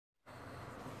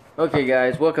Okay,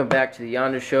 guys, welcome back to the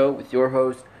Yonder Show with your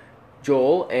host,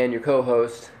 Joel, and your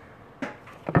co-host,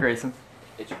 Grayson.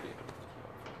 It should be.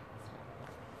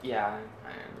 Yeah,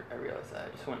 I realized that. I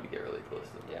just wanted to get really close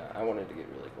to it. Yeah, I wanted to get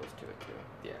really close to it, too.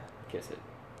 Yeah. Kiss it.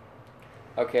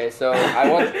 Okay, so I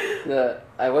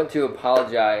want to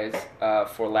apologize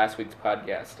for last week's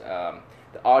podcast.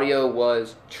 The audio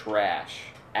was trash.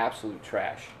 Absolute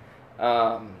trash.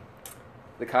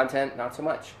 The content, not so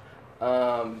much.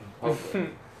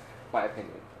 Hopefully. My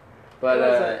opinion. But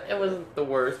it wasn't the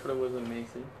worst, but it was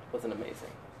amazing. Wasn't amazing.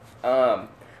 The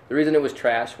reason it was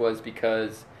trash was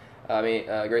because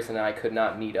Grace and I could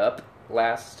not meet up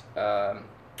last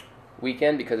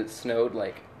weekend because it snowed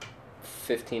like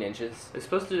 15 inches. It's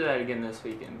supposed to do that again this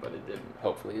weekend, but it didn't.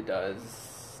 Hopefully it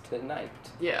does tonight.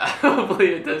 Yeah,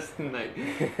 hopefully it does tonight.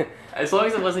 As long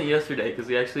as it wasn't yesterday, because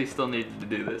we actually still needed to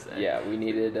do this. Yeah, we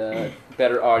needed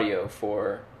better audio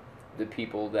for the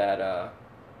people that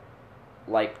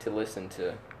like to listen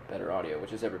to better audio,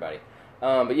 which is everybody.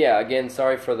 But yeah, again,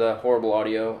 sorry for the horrible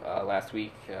audio last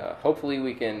week. Hopefully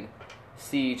we can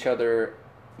see each other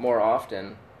more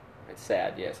often. It's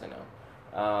sad, yes, I know.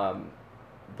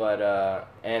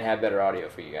 And have better audio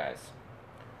for you guys.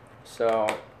 So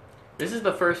this is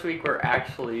the first week we're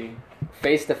actually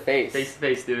face to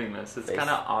face doing this. It's kind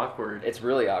of awkward. It's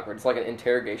really awkward. It's like an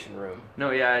interrogation room.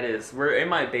 No, yeah, it is. We're in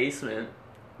my basement.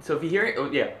 So if you hear it,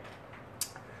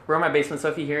 we're in my basement. So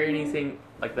if you hear anything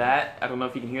like that, I don't know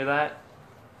if you can hear that.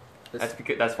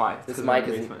 That's fine. This mic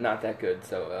is not that good,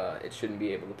 so it shouldn't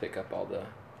be able to pick up all the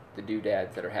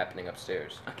doodads that are happening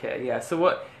upstairs. Okay, yeah.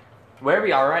 So where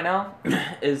we are right now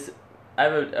is I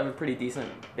have a pretty decent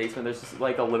basement. There's just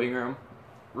like a living room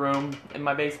in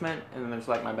my basement, and then there's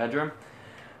like my bedroom.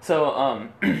 So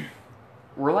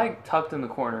we're like tucked in the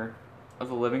corner of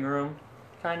the living room,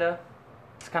 kinda.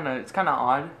 It's kind of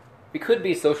odd. We could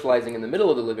be socializing in the middle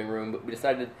of the living room, but we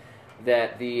decided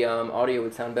that the audio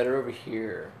would sound better over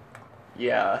here.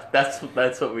 Yeah, that's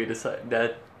what we decided.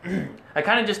 That I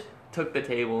kind of just took the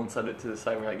table and set it to the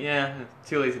side. We're like, yeah, it's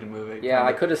too lazy to move it. Yeah,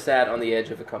 I could have sat on the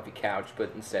edge of a comfy couch,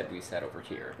 but instead we sat over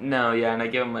here. No, yeah, and I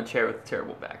gave him a chair with a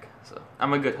terrible back. So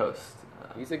I'm a good host.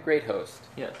 He's a great host.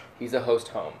 Yes. He's a host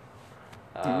home.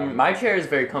 My chair is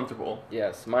very comfortable.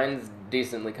 Yes, mine's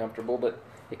decently comfortable, but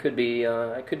it could be.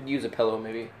 I could use a pillow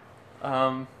maybe.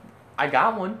 I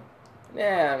got one.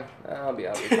 Yeah, I'll be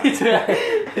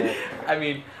fine. I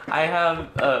mean, I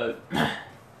have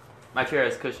my chair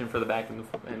has cushion for the back and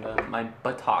my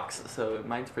buttocks, so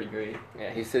mine's pretty great.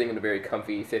 Yeah, he's sitting in a very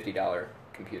comfy $50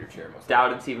 computer chair.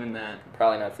 Doubt it's even that.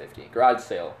 Probably not $50. Garage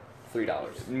sale,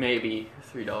 $3. Maybe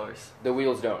 $3. The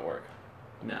wheels don't work.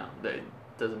 No, it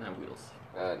doesn't have wheels.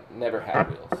 Never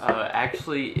had wheels.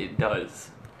 Actually, it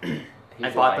does. I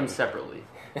bought lying. them separately.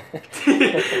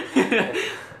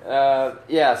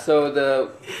 Yeah,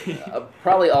 so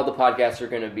probably all the podcasts are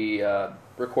going to be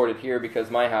recorded here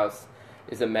because my house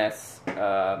is a mess.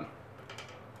 I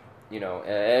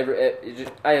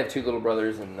have two little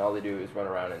brothers, and all they do is run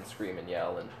around and scream and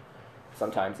yell, and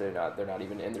sometimes they're not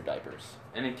even in their diapers.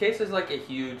 And in case there's like a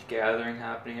huge gathering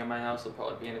happening at my house, they'll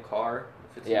probably be in a car.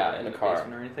 If it's in a car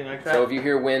basement or anything like that. So if you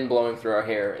hear wind blowing through our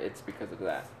hair, it's because of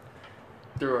that.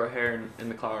 Through our hair in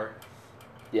the car.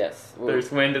 Yes.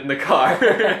 There's wind in the car.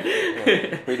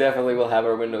 Yeah, we definitely will have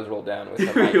our windows rolled down. We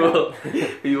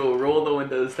will roll the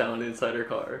windows down inside our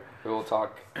car. We will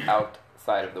talk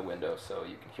outside of the window so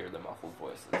you can hear the muffled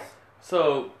voices.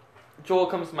 So, Joel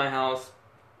comes to my house,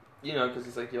 because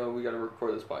he's like, yo, we got to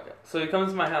record this podcast. So he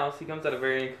comes to my house. He comes at a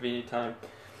very inconvenient time.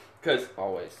 Because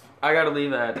always. I got to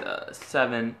leave at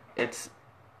 7. It's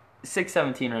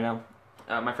 6:17 right now.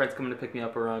 My friend's coming to pick me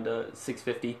up around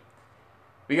 6:50.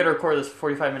 We got to record this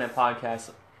 45-minute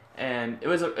podcast, and it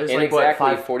was like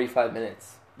exactly 45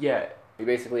 minutes. Yeah. We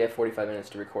basically have 45 minutes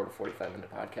to record a 45-minute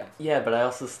podcast. Yeah, but I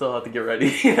also still have to get ready.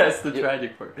 That's the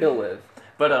tragic part. He'll live.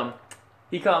 But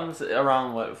he comes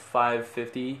around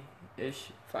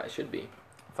 5:50-ish. Should be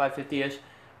 5:50-ish,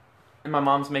 and my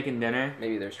mom's making dinner.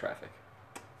 Maybe there's traffic.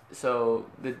 So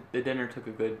the dinner took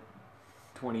a good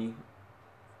 20,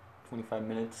 25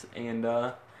 minutes, and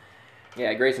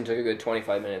yeah, Grayson took a good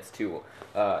 25 minutes to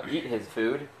eat his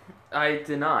food. I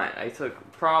did not. I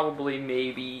took probably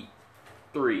maybe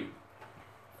 3.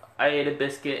 I ate a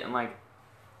biscuit and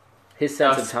his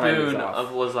sense of time is spoon off.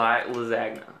 of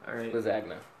lasagna. All right.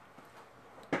 Lasagna,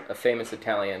 a famous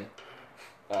Italian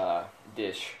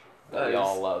dish that we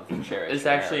all love and cherish. It's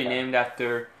actually named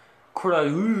after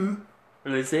Coralie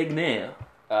Lasagna.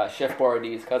 Chef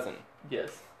Boyardee's cousin.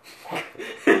 Yes.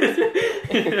 Is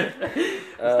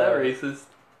that racist?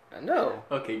 No.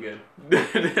 Okay, good.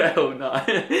 I hope not.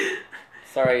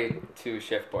 Sorry to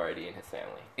Chef Boyardee and his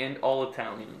family. And all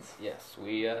Italians. Yes,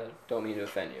 we don't mean to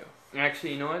offend you.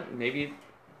 Actually, you know what? Maybe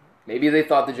they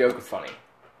thought the joke was funny.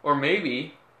 Or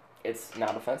maybe it's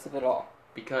not offensive at all.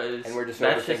 Because and we're just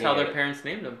that's just how their it. parents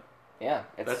named them. Yeah.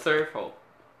 That's their fault.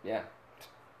 Yeah.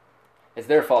 It's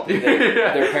their fault that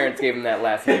their parents gave them that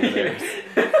last name of theirs.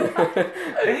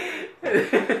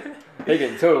 They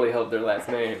can totally help their last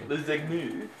name. The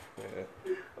Zegnu.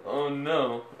 Oh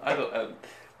no. I don't...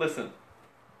 listen.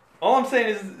 All I'm saying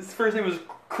is his first name was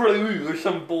Curly or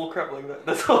some bull crap like that.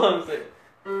 That's all I'm saying.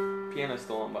 Piano's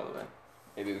still on, by the way.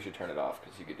 Maybe we should turn it off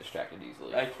because you get distracted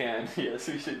easily. I can. Yes,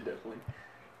 we should definitely.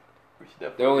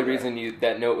 The only reason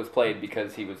that note was played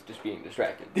because he was just being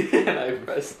distracted. And I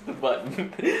pressed the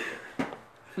button.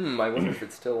 I wonder if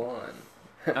it's still on.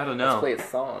 I don't know. Let's play a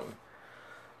song.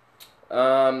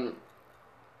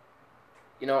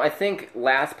 I think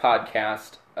last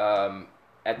podcast,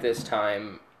 at this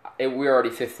time, we're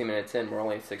already 15 minutes in. We're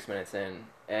only 6 minutes in.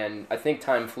 And I think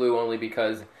time flew only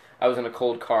because I was in a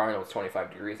cold car and it was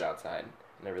 25 degrees outside.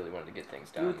 And I really wanted to get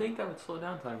things done. You would think that would slow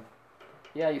down time.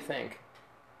 Yeah, you think.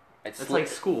 It's like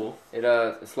school. It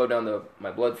slowed down my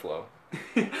blood flow.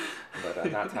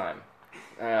 But not time.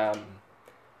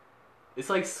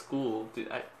 It's like school,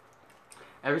 dude.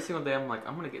 Every single day I'm like,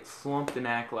 I'm going to get slumped in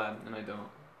ACT Lab, and I don't.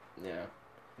 Yeah.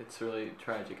 It's really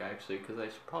tragic, actually, because I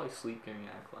should probably sleep during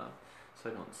ACT Lab,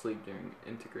 so I don't sleep during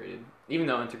integrated. Even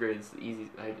though integrated is easy.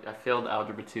 I failed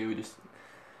Algebra 2, just...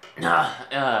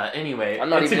 anyway. I'm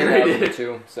not even in Algebra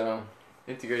 2, so...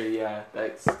 Integrated, yeah,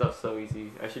 that stuff's so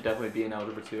easy. I should definitely be in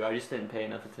Algebra 2. I just didn't pay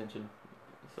enough attention,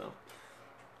 so...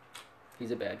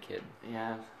 He's a bad kid.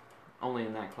 Yeah, only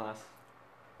in that class.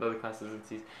 The other classes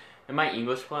it's easy. In my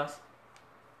English class,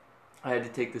 I had to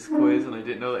take this quiz and I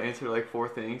didn't know the answer to like 4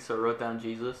 things, so I wrote down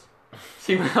Jesus.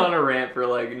 She went on a rant for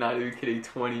like, not even kidding,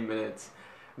 20 minutes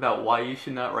about why you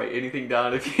should not write anything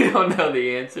down if you don't know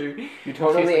the answer. You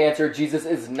don't know the answer. Jesus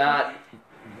is not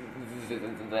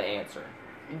the answer.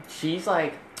 She's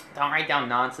like, don't write down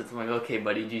nonsense. I'm like, okay,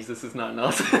 buddy, Jesus is not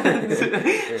nonsense.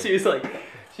 She was like,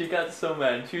 she got so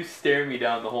mad. She was staring me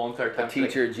down the whole entire time. A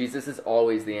teacher, like, Jesus is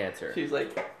always the answer. She's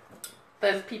like,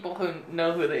 there's people who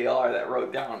know who they are that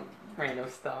wrote down random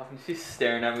stuff. And she's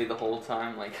staring at me the whole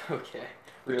time like, okay.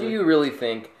 Really? Do you really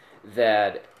think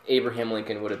that Abraham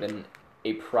Lincoln would have been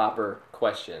a proper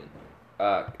question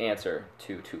answer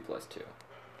to 2 + 2?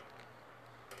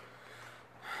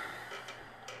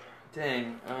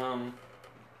 Dang.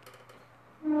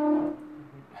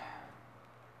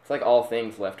 It's like all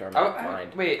things left our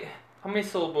mind. Wait, how many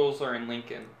syllables are in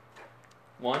Lincoln?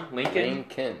 1? Lincoln?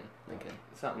 Lincoln.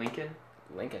 Is that Lincoln?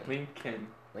 Lincoln.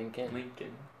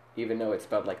 Even though it's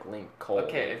spelled like Link Cole.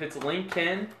 Okay, if it's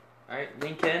Lincoln, alright,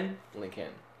 Lincoln.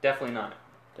 Definitely not.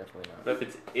 But if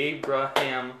it's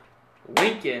Abraham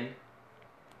Lincoln,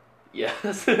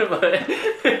 yes.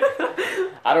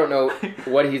 I don't know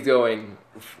what he's going.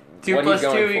 2 +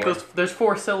 2 equals. There's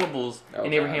 4 syllables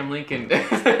in Abraham Lincoln.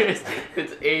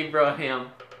 It's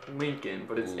Abraham Lincoln,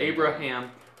 but it's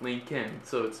Abraham Lincoln,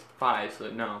 so it's 5.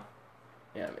 So no.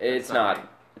 Yeah, it's not. Right.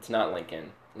 It's not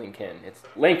Lincoln. It's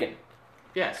Lincoln.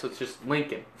 Yeah, so it's just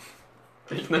Lincoln.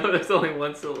 There's only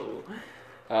 1 syllable.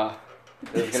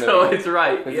 It's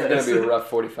right. This is gonna be a rough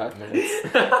 45 minutes.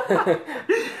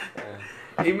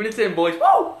 8 minutes in, boys.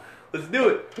 Woo! Let's do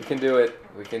it. We can do it.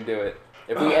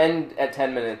 If we end at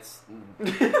 10 minutes,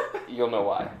 you'll know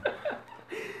why.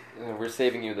 We're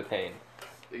saving you the pain.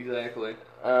 Exactly.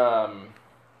 Man,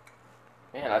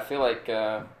 I feel like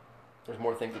there's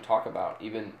more things to talk about.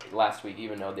 Even last week,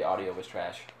 even though the audio was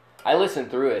trash, I listened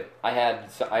through it. I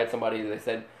had somebody that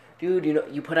said, "Dude,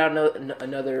 you put out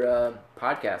another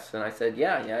podcast," and I said,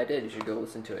 "Yeah, I did. You should go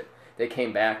listen to it." They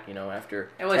came back, after.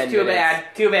 It was 10 too minutes.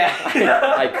 Too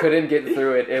bad. I couldn't get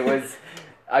through it. It was.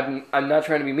 I'm not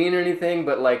trying to be mean or anything,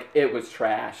 but like it was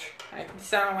trash. It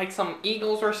sounded like some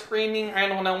eagles were screaming. I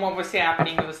don't know what was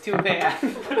happening. It was too bad.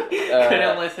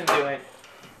 Couldn't listen to it.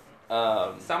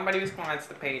 Somebody was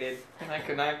constipated, and I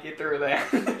could not get through that.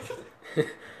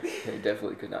 I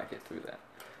definitely could not get through that.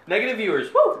 Negative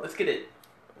viewers. Woo! Let's get it.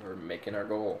 We're making our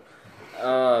goal.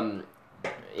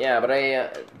 Yeah, but I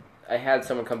had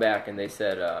someone come back and they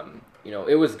said,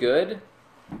 it was good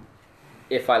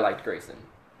if I liked Grayson.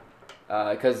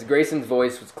 Because Grayson's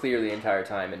voice was clear the entire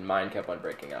time and mine kept on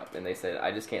breaking up. And they said,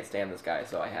 I just can't stand this guy,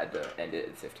 so I had to end it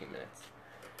in 15 minutes.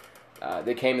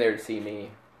 They came there to see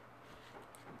me.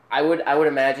 I would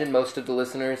imagine most of the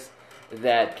listeners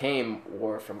that came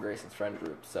were from Grayson's friend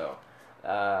group, so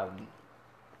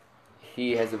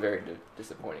he has a very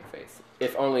disappointing face.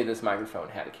 If only this microphone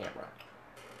had a camera.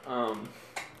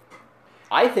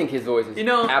 I think his voice is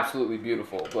absolutely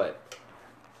beautiful, but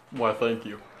Why, thank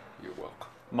you. You're welcome.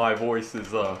 My voice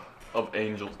is of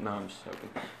angels. No, I'm just joking.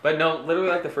 But no, literally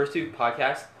like the first 2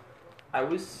 podcasts, I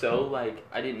was so like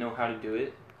I didn't know how to do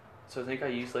it, so I think I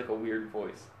used like a weird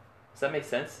voice. Does that make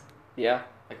sense? Yeah.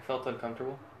 Like I felt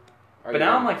uncomfortable. But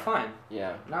now I'm like fine.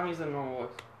 Yeah. Now I'm using a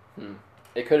normal voice.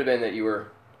 It could have been that you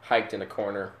were hiked in a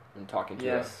corner and talking to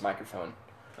a microphone.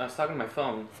 I was talking to my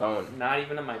phone. Not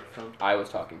even a microphone. I was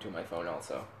talking to my phone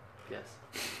also. Yes.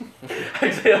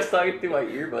 Actually, I was talking through my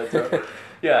earbuds. So.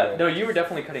 Yeah. No, you were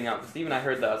definitely cutting out. Because even I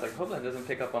heard that. I was like, hope that doesn't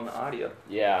pick up on the audio.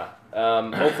 Yeah.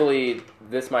 Hopefully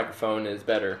this microphone is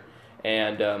better,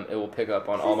 and it will pick up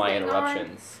on all my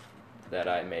interruptions that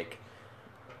I make.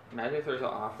 Imagine if there's an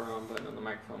off or on button on the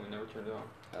microphone we never turned it on.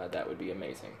 That would be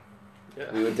amazing.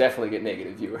 Yeah. We would definitely get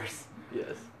negative viewers.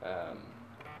 Yes.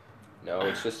 No,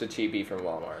 it's just a chibi from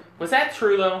Walmart. Was that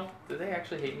true, though? Did they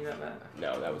actually hate me that bad?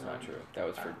 No, that was not true. That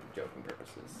was for joking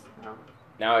purposes. No.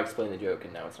 Now I explain the joke,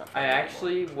 and now it's not funny I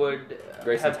actually would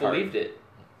have believed it.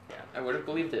 Yeah. I would have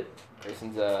believed it.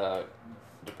 Grayson's a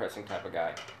depressing type of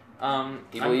guy. I'm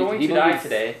going to die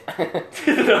today.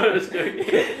 No, I'm just joking.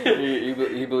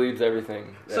 he believes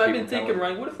everything. So I've been thinking,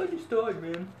 Ryan, what if I just died,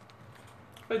 man?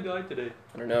 If I died today?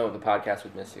 I don't know. The podcast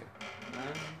would miss you.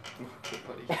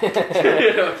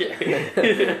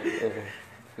 Okay.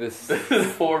 This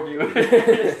 4 viewers.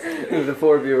 The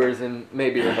 4 viewers and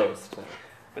maybe the host.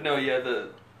 But no, yeah,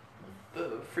 the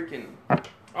freaking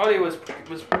audio was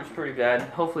pretty bad.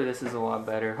 Hopefully this is a lot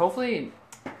better. Hopefully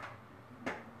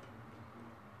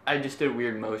I just did a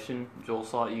weird motion. Joel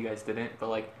saw it, you guys didn't. But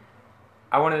like,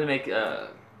 I wanted to make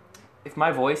if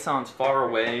my voice sounds far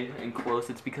away and close,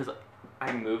 it's because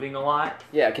I'm moving a lot.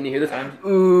 Yeah, can you hear this? I'm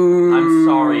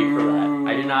sorry for that.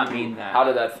 I did not mean that. How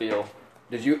did that feel?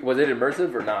 Was it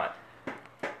immersive or not?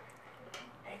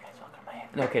 Hey guys, welcome to my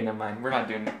hand. Okay, never mind. We're not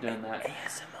doing that.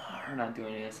 ASMR. We're not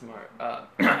doing ASMR.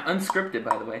 Unscripted,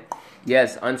 by the way.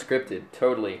 Yes, unscripted.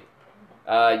 Totally.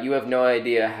 You have no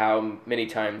idea how many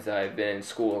times I've been in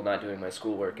school not doing my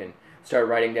schoolwork and start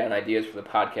writing down ideas for the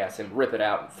podcast and rip it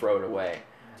out and throw it away.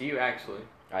 Do you actually?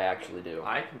 I actually do.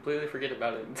 I completely forget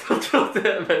about it until Joel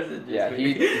messages me. Yeah,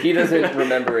 he doesn't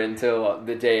remember until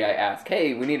the day I ask,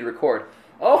 hey, we need to record.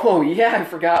 Oh, yeah, I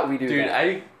forgot we do that. Dude,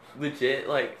 I legit,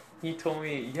 like, he told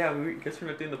me, yeah, guess we're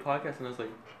not doing the podcast, and I was like,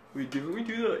 didn't we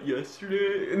do that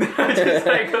yesterday? And then I just,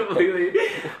 like, completely...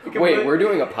 Wait, we're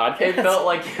doing a podcast? It felt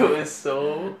like it was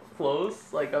so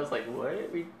close. Like, I was like,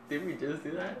 what? Did we just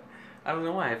do that? I don't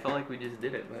know why. I felt like we just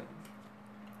did it, but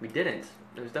we didn't.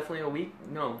 There was definitely a week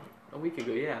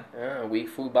ago, yeah. Yeah, a week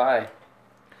flew by.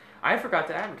 I forgot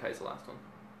to advertise the last one.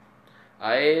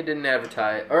 I didn't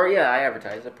advertise. Or, yeah, I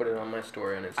advertised. I put it on my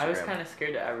story on Instagram. I was kind of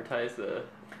scared to advertise the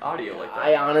audio like that.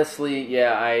 I honestly,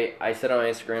 yeah, I said on my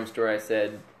Instagram story, I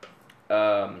said,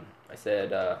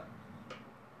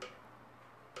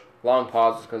 long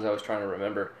pauses because I was trying to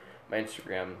remember my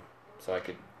Instagram so I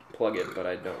could plug it, but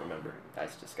I don't remember.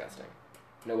 That's disgusting.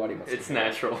 Nobody must. It's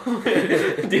natural.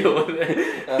 Deal with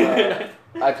it.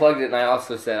 I plugged it, and I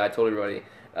also said, I told everybody,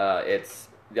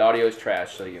 the audio is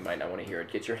trash, so you might not want to hear it.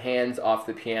 Get your hands off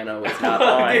the piano. It's not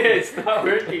on. Yeah, it's not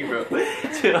working, bro.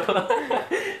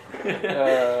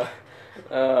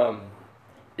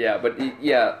 Yeah, but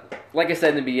yeah, like I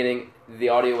said in the beginning, the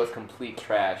audio was complete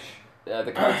trash.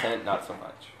 The content, not so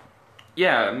much.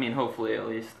 Yeah, I mean, hopefully at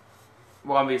least.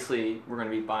 Well, obviously, we're going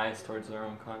to be biased towards our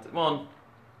own content. Well,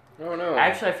 no, no.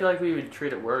 Actually, I feel like we would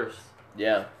treat it worse.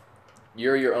 Yeah,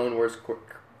 you're your own worst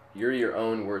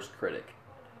critic.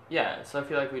 Yeah, so I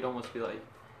feel like we'd almost be like,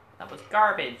 that was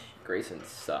garbage. Grayson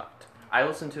sucked. I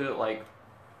listened to it like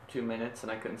 2 minutes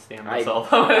and I couldn't stand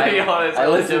myself. I'm gonna be honest. I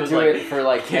listened to it for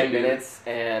like 10 minutes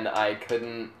and I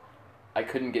couldn't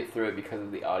get through it because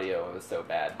of the audio. It was so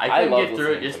bad. I couldn't get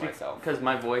through it just because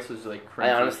my voice was like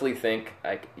crazy. I honestly think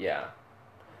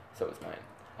so was mine.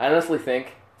 I honestly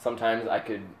think sometimes I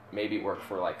could maybe work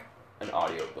for like an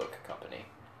audiobook company.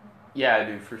 Yeah,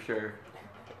 dude, for sure.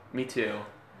 Me too.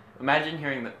 Imagine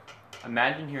hearing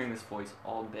this voice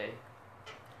all day.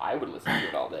 I would listen to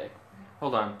it all day.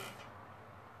 Hold on.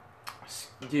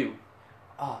 Dude.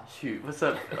 Oh, shoot. What's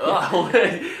up? Oh,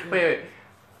 wait.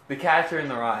 The Catcher in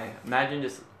the Rye. Imagine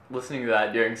just listening to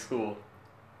that during school.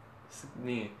 Just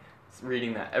me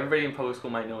reading that. Everybody in public school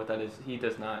might know what that is. He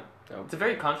does not. No. It's a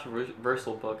very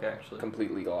controversial book, actually.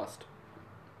 Completely lost.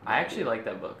 I actually like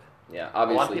that book. Yeah,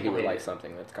 obviously he would like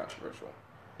something that's controversial.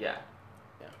 Yeah.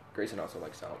 Yeah. Grayson also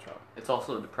likes Donald Trump. It's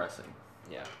also depressing.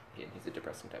 Yeah, he's a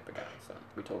depressing type of guy, so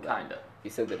we told him. Kinda. He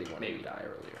said that he wanted to die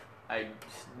earlier.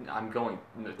 I'm going...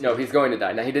 No, he's going to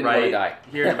die. Now, he didn't want to die.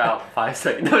 Here in about 5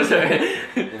 seconds. No, sorry.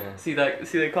 Yeah. See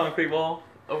that concrete wall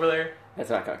over there? That's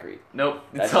not concrete. Nope,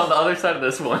 it's That's- on the other side of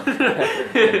this one.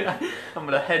 I'm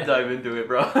gonna head dive into it,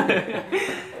 bro.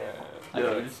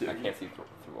 No, just I can't see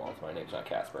through walls. My name's not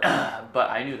Casper. But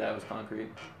I knew that was concrete.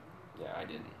 Yeah, I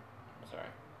didn't. Sorry.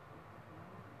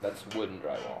 That's wooden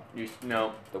drywall.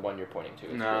 No, The one you're pointing to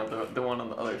is no, wood. the one on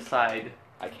the other side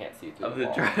I can't see through of the the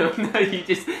wall. drywall. No, you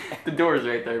just the door's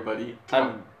right there, buddy.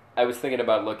 I was thinking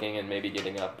about looking and maybe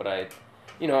getting up, but I'm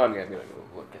gonna go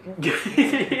look.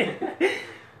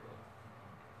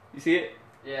 You see it?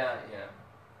 Yeah.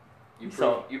 You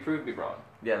saw- You proved me wrong.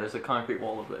 Yeah, there's a concrete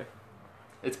wall over there.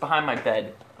 It's behind my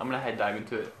bed. I'm gonna head dive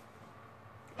into it.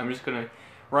 I'm just gonna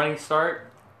running start,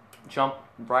 jump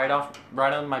right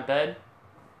on my bed,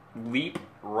 leap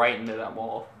right into that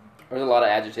wall. There's a lot of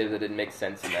adjectives that didn't make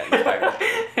sense in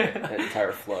that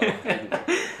entire flow. I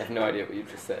have no idea what you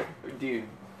just said. Dude,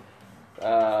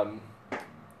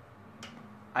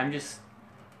 I'm just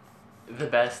the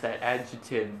best at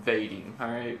adjectivating,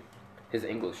 alright? His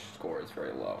English score is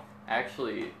very low.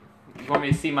 Actually, you want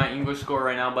me to see my English score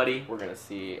right now, buddy? We're gonna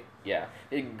see. Yeah,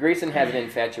 Grayson has an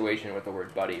infatuation with the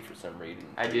word "buddy" for some reason.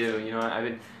 I do, you know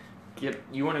what?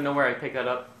 You want to know where I picked that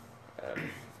up?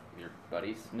 Your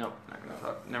buddies. Nope, not gonna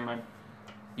talk. Never mind.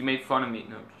 You made fun of me.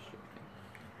 No, just joking.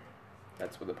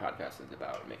 That's what the podcast is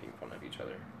about: making fun of each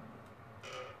other.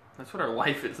 That's what our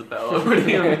life is about. What do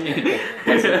you mean?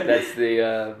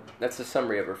 that's the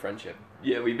summary of our friendship.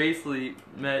 Yeah, we basically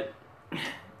met,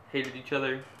 hated each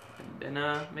other, and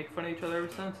make fun of each other ever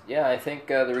since. Yeah, I think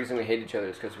the reason we hate each other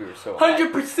is because we were so. alike.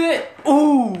 100%.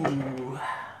 Ooh.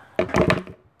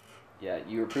 Yeah,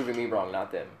 you were proving me wrong,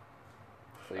 not them.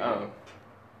 So you Oh. know.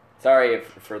 Sorry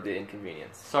for the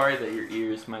inconvenience. Sorry that your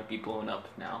ears might be blown up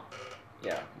now.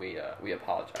 Yeah, we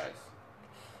apologize.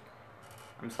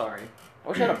 I'm sorry. I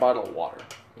wish I had a bottle of water.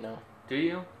 You know. Do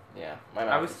you? Yeah, my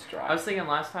mouth is dry. I was thinking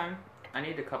last time, I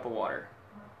need a cup of water.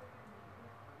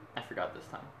 I forgot this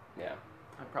time. Yeah.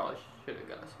 I probably should have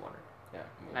got us water. Yeah.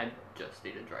 I just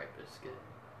ate a dry biscuit.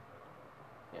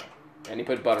 And he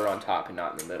put butter on top and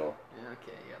not in the middle.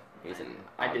 Okay, yep. He's an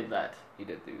I did that. He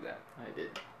did do that. I did.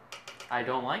 I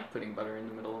don't like putting butter in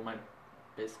the middle of my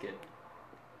biscuit.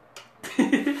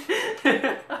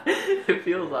 It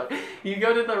feels like you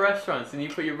go to the restaurants and you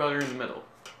put your butter in the middle.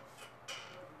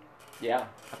 Yeah.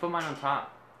 I put mine on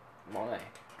top Why?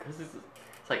 because it's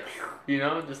like, you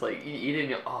know, just like you eat it and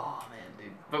you're, oh man,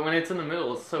 dude. But when it's in the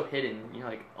middle, it's so hidden. You're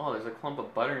like, oh, there's a clump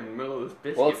of butter in the middle of this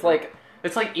biscuit. Well,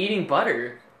 it's like eating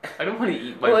butter. I don't want to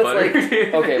eat my well, butter. it's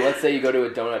like okay. Let's say you go to a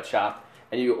donut shop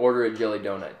and you order a jelly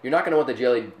donut. You're not going to want the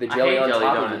jelly hate on jelly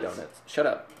top of the donuts. donuts. Shut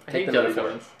up. I Take hate the jelly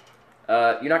metaphor.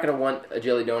 donuts. You're not going to want a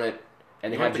jelly donut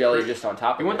and You have want the jelly crisp- just on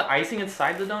top of You it. want the icing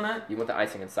inside the donut, You want the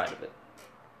icing inside of it.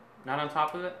 not on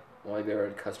top of it? Well, have you ever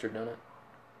had a custard donut?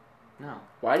 No.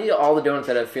 Why do all the donuts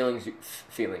that have feelings?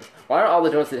 Why are all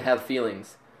the donuts that have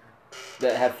fillings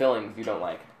you don't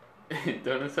like?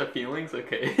 Donuts have feelings?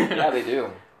 Okay. Yeah, they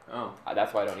do. Oh,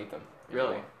 That's why I don't eat them. really?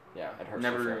 anymore. Yeah, it hurts my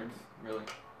Never feelings. really.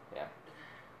 Yeah.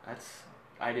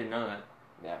 I didn't know that.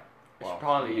 Yeah. I Well, should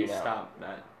probably you do now. stop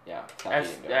that. Yeah. Stop At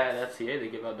eating donuts. FCA they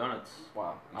give out donuts.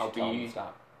 Wow. You I'll should tell them be- to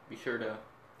stop. Be sure to.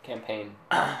 Campaign.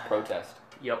 Protest.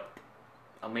 Yep.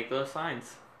 I'll make those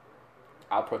signs.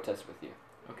 I'll protest with you.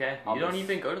 Okay. I'll You don't miss-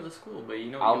 even go to the school, but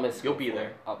you know I'll you'll, miss. you'll school be for there.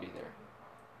 it. I'll be there.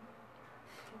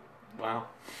 Wow.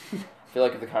 I feel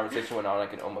like if the conversation went on, I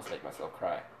could almost make myself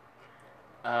cry.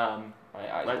 My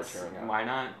eyes Let's. were tearing up. Why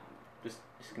not? Just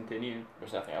continue.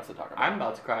 There's nothing else to talk about. I'm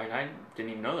about to cry, and I didn't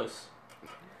even know this.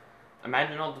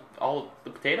 Imagine all the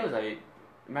potatoes I ate.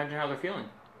 Imagine how they're feeling.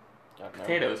 God, no.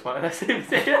 Potatoes. Why did I say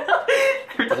potato?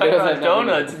 We're talking Potatoes about have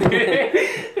donuts, nothing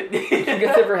dude. You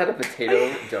guys ever had a potato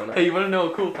donut? Hey, you want to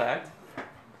know a cool fact?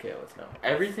 Okay, let's know.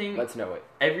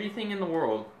 Everything in the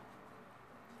world,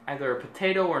 either a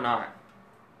potato or not.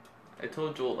 I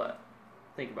told Joel that.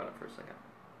 Think about it for a second.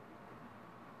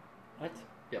 What?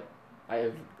 Yep.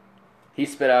 He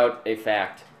spit out a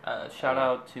fact. Shout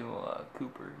out to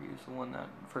Cooper. He was the one that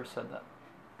first said that.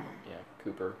 Yeah,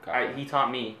 Cooper. He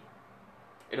taught me.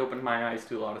 It opened my eyes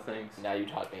to a lot of things. Now you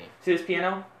taught me. See this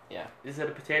piano? Yeah. Is it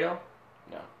a potato?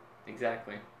 No.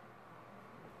 Exactly.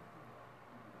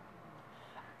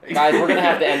 Guys, we're gonna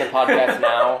have to end the podcast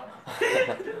now.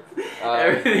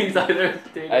 Everything's either a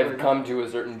potato or I've not. come to a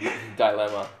certain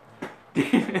dilemma.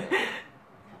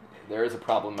 There is a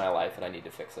problem in my life and I need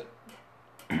to fix it.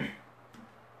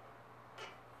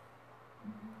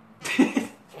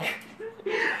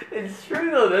 It's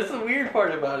true though. That's the weird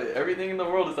part about it. Everything in the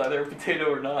world is either a potato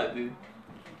or not, dude.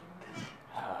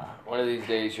 One of these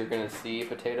days you're gonna see a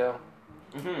potato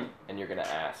Mm-hmm. and you're gonna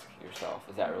ask yourself,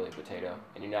 is that really a potato?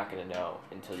 And you're not gonna know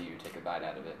until you take a bite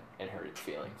out of it and hurt its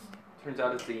feelings. Turns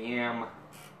out it's a yam.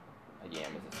 A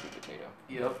yam is a sweet potato.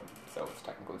 Yep. So it's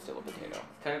technically still a potato.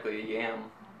 Technically a yam.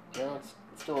 No, it's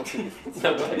still a sweet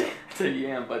No, potato. it's a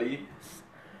yam, buddy.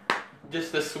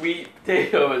 Just a sweet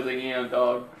potato is a yam,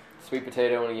 dog. Sweet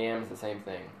potato and a yam is the same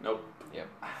thing. Nope. Yep.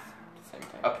 It's the same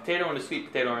thing. A potato and a sweet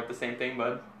potato aren't the same thing,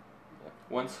 bud. Yep.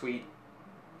 One's sweet,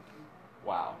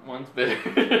 Wow. one's bitter.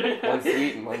 One's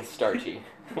sweet and one's starchy.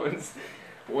 One's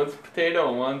potato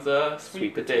and one's a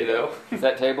sweet potato. Is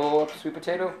that table a sweet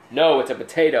potato? No, it's a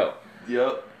potato.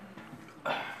 Yep.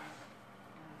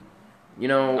 You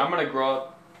know. I'm gonna grow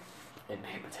up, And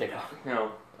make a potato.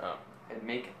 no, Oh. and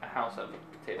make a house out of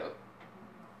a potato.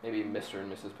 Maybe Mr.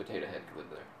 and Mrs. Potato Head could live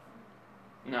there.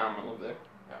 No, I'm gonna live there.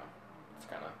 No. It's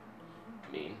kind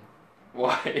of mean.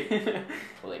 Why?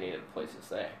 Well, they needed a place to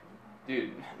stay.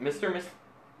 Dude, Mr. and Miss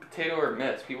Potato are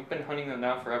myths. People have been hunting them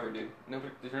down forever, dude.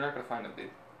 Nobody, you're not gonna find them, dude.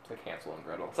 It's like Hansel and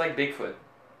Gretel. It's like Bigfoot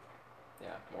Yeah,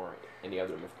 or any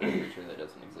other mythical creature that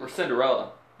doesn't exist. or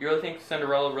Cinderella. You really think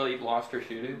Cinderella really lost her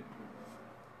shoe, dude?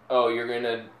 Oh, you're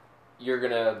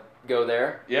gonna go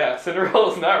there? Yeah,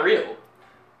 Cinderella's not real.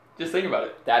 Just think about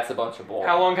it. That's a bunch of bull.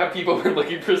 How long have people been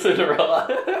looking for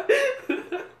Cinderella?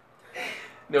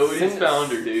 Nobody's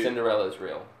found her, dude. Cinderella is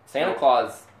real. Santa Nope.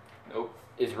 Claus Nope.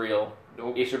 is real.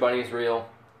 Nope. Easter Bunny is real.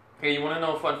 Hey, you want to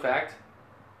know a fun fact?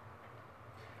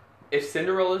 If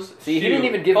Cinderella's See, shoe... he didn't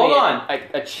even give Hold me on.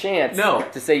 a chance No.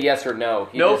 to say yes or no.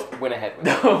 He Nope. just went ahead with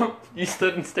it. No, you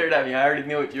stood and stared at me. I already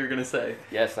knew what you were gonna say.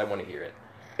 Yes, I want to hear it.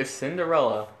 If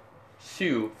Cinderella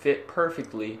shoe fit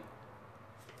perfectly,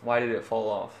 why did it fall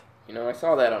off? You know, I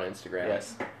saw that on Instagram.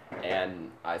 Yes.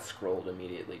 And I scrolled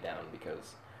immediately down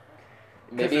because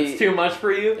Because maybe it's too much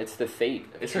for you? it's the fate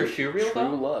of Is her shoe real, true though?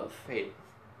 love. Wait.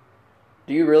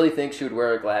 Do you really think she would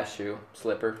wear a glass shoe?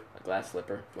 Slipper? A glass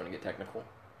slipper, if you want to get technical.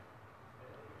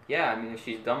 Yeah, I mean, if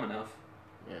she's dumb enough.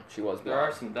 Yeah, she was There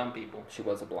blonde. are some dumb people. She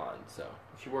was a blonde, so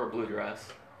She wore a blue dress.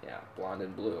 yeah, blonde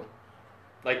and blue.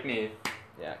 Like me.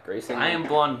 Yeah, Grayson. I am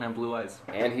blonde and have blue eyes.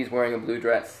 And he's wearing a blue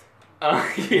dress.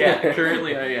 Yeah,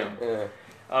 currently I am.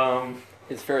 Yeah.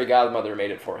 His fairy godmother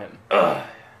made it for him. Dude,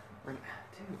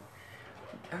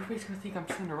 everybody's gonna think I'm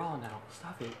Cinderella now.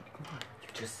 Stop it. Come on. You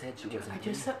just said she Dude, wasn't. I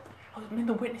just said I was in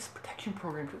the witness protection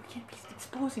program. Dude, I can't be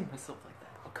exposing myself like that.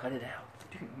 I'll cut it out.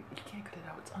 Dude, you can't cut it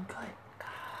out. It's uncut.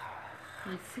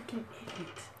 You freaking idiot.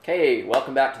 Okay,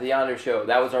 welcome back to the Honor Show.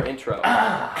 That was our intro.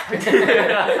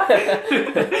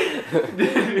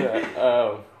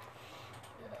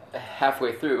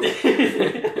 Halfway through.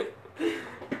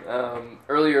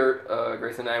 Earlier,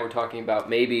 Grace and I were talking about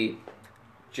maybe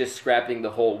just scrapping the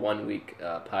whole 1 week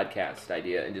podcast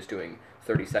idea and just doing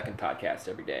 30-second podcasts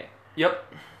every day.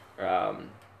 Yep.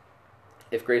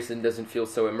 If Grayson doesn't feel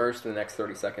so immersed in the next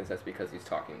 30 seconds, that's because he's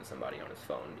talking to somebody on his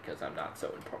phone because I'm not so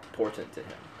important to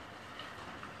him.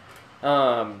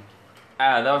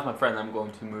 That was my friend I'm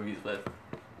going to movies with.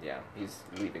 Yeah, he's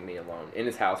leaving me alone in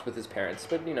his house with his parents,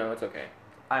 but you know, it's okay.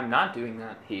 I'm not doing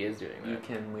that. He is doing that. You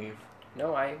can leave.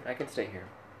 No, I can stay here.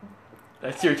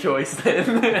 That's your choice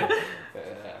then.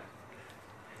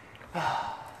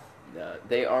 No,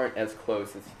 they aren't as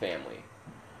close as family,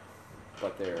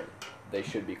 but they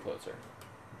should be closer.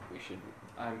 We should.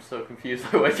 I'm so confused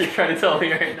by what you're trying to tell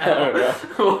me right now. I don't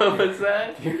know. What was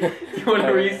that? You want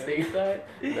to restate that?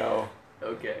 No.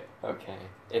 Okay. Okay.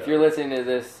 If you're listening to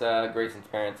this, Grayson's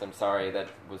parents, I'm sorry. That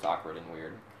was awkward and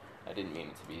weird. I didn't mean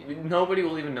it to be. Nobody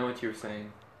will even know what you were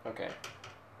saying. Okay.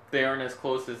 They aren't as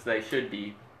close as they should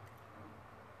be,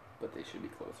 But they should be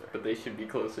closer. but they should be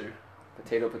closer.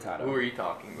 Potato, potato. Who are you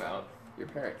talking about? Your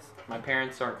parents. My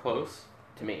parents aren't close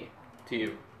To me. to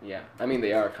you. Yeah. I mean,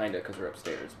 they are kind of because they're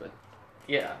upstairs, but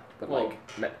Yeah. But well,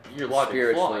 like your logic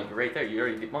spiritually, flawed right there. You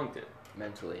already debunked it.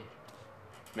 mentally,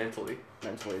 Mentally.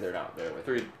 they're not there with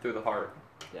Through the heart.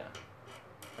 Yeah,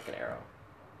 like an arrow.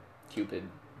 Cupid.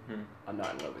 Hmm. I'm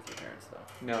not in love with your parents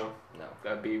though. No. No,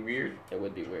 That'd be weird. it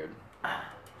would be weird.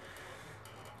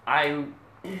 I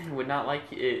would not like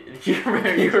it if you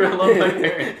were in love with my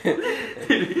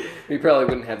parents. We probably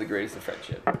wouldn't have the greatest of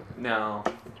friendship. No.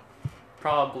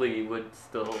 Probably would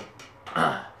still.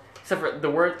 Except for the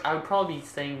word, I would probably be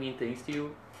saying mean things to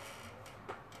you.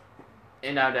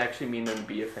 And I would actually mean them to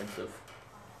be offensive.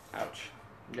 Ouch.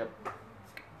 Yep.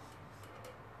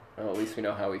 Well, at least we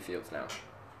know how he feels now.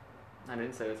 I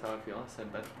didn't say that's how I feel. I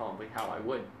said that's probably how I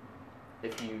would.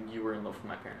 If you were in love with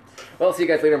my parents. Well, see you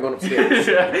guys later. I'm going upstairs.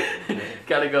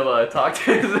 Gotta go talk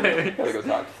to his Gotta go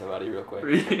talk to somebody real quick.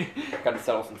 Gotta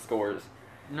settle some scores.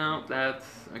 No, that's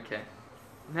okay.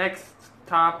 Next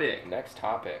topic. Next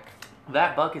topic.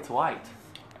 That bucket's white.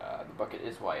 The bucket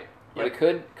is white, but Yep.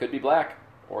 it could be black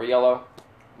or yellow.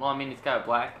 Well, I mean, it's got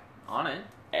black on it.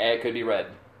 And it could be red.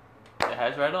 It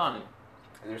has red on it.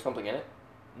 Is there something in it?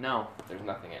 No. There's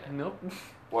nothing in it. Nope.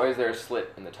 Why is there a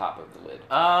slit in the top of the lid?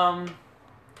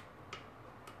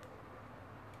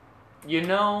 You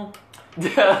know,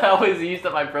 I was used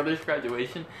at my brother's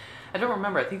graduation. I don't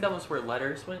remember. I think that was where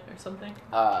letters went or something.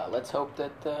 Let's hope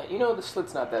that, the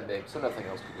slit's not that big, so nothing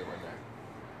else could go in there.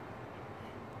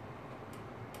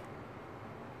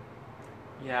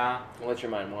 Yeah. Don't let your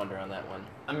mind wander on that one.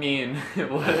 I mean,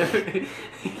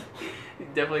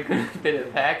 definitely couldn't fit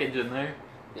a package in there.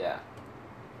 Yeah.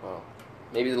 Well,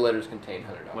 maybe the letters contain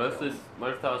 $100 What bills.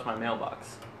 if that was my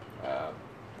mailbox?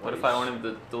 What if is- I wanted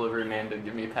the delivery man to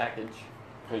give me a package?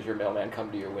 Does your mailman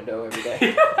come to your window every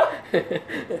day?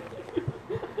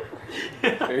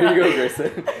 There you go,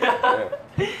 Grayson. Yeah.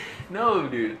 No,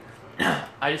 dude.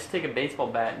 I just take a baseball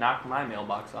bat, knock my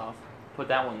mailbox off, put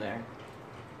that one there.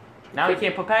 Now he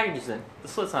can't put packages in. The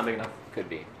slit's not big enough. Could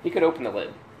be. He could open the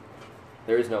lid.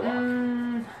 There is no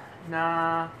lock.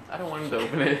 Nah, I don't want him to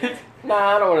open it.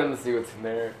 Nah, I don't want him to see what's in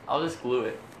there. I'll just glue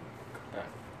it. Yeah.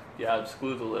 Yeah, I'll just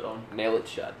glue the lid on. Nail it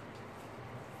shut.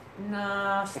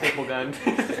 Nah, staple gun.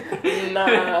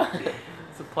 Nah.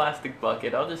 It's a plastic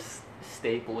bucket. I'll just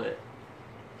staple it.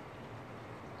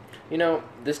 You know,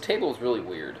 this table is really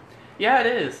weird. Yeah, it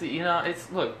is. You know,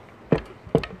 look.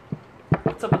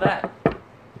 What's up with that?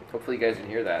 Hopefully you guys can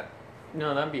hear that.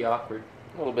 No, that'd be awkward.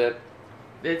 A little bit.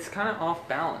 It's kind of off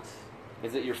balance.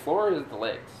 Is it your floor or is it the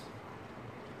legs?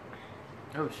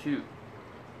 Oh, shoot.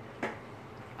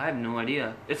 I have no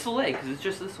idea. It's the leg, because it's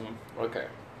just this one. Okay.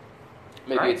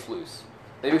 Maybe Right. it's loose.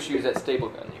 Maybe we should use that staple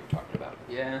gun you were talking about.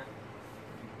 Yeah.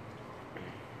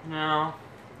 No.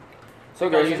 So,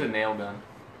 I'll use Grayson. a nail gun.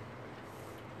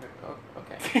 Oh,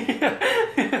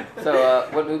 okay. So,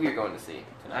 what movie are you going to see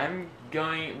tonight? I'm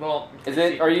going, well...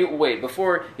 Wait,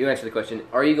 before you answer the question,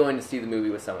 are you going to see the movie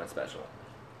with someone special?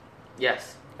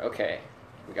 Yes. Okay.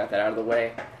 We got that out of the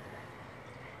way.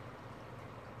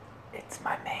 It's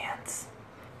my man's.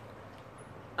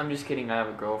 I'm just kidding, I have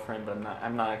a girlfriend, but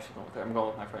I'm not actually going with her. I'm going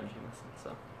with my friend Jameson,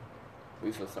 so...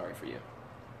 We feel sorry for you.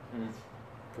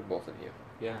 For both of you.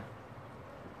 Yeah.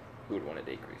 Who would want to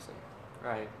date Grayson?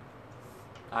 Right.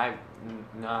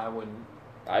 No, I wouldn't.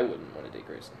 I wouldn't want to date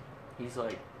Grayson. He's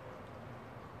like...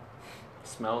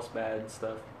 smells bad and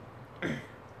stuff.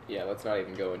 Yeah, let's not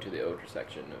even go into the odor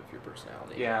section of your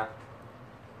personality. Yeah.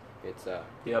 It's,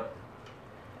 Yep.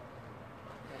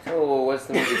 So, what's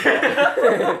the movie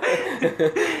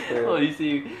called? Well, you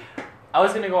see, I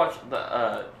was gonna go watch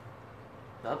the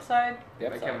Upside. The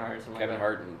By Upside. Kevin Hart or something Kevin like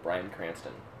Hart and Bryan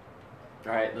Cranston. that.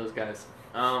 Right, those guys.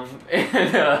 And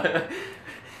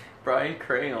Bryan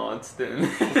Cranston.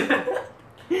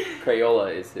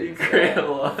 Crayola is his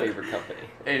Crayola. favorite company.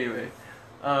 Anyway,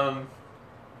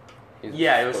 He's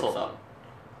yeah, it was spokesman. sold out.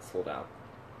 Sold out.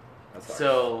 That's hard.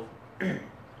 So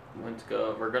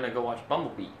we're gonna go watch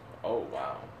Bumblebee. Oh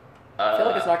wow. I feel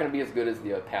like it's not going to be as good as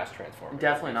the past Transformers.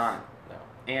 Definitely not.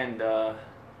 No. And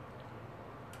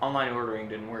online ordering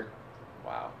didn't work,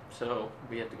 Wow. so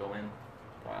we had to go in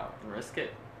Wow. and risk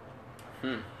it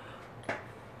Hmm.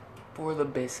 for the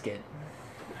biscuit.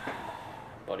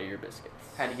 Butter your biscuits.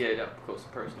 Had to get it up close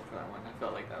and personal for that one. I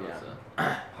felt like that Yeah. was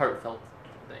a heartfelt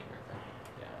thing right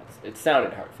there. Yeah, it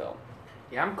sounded heartfelt.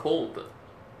 Yeah, I'm cold, but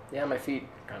Yeah, my feet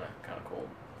kind of cold.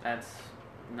 that's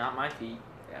not my feet.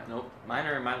 Yeah. Nope, mine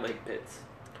are in my leg pits.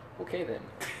 Okay then.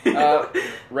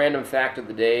 Random fact of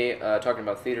the day, talking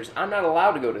about theaters. I'm not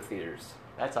allowed to go to theaters.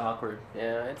 That's awkward.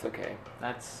 Yeah, it's okay.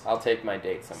 That's I'll take my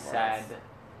date somewhere sad. else.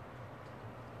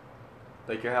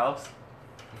 Like your house?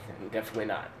 Definitely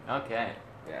not. Okay.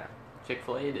 Yeah.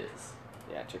 Chick-fil-A it is.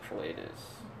 Yeah, Chick-fil-A it is.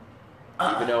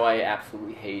 Even though I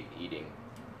absolutely hate eating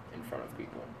in front of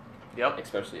people. Yep.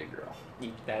 Especially a girl.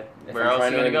 Eat that. If Where I'm else are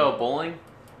trying you gonna to- go? Bowling?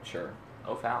 Sure.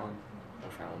 O'Fallon.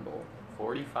 O'Fallon Bowl.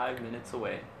 45 minutes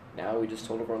away. Now we just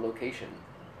told of our location.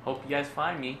 Hope you guys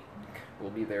find me. We'll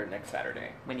be there next Saturday.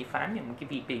 When you find me, I'm gonna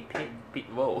give you a big pig.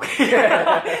 Whoa.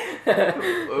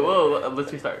 Whoa,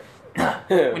 let's restart.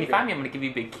 When you find me, I'm gonna give you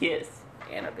a big kiss.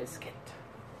 And a biscuit.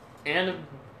 And a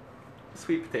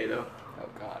sweet potato. Oh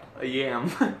God. A yam.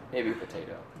 Maybe a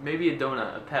potato. Maybe a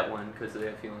donut, a pet one, because they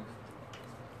have feelings.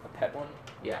 A pet one?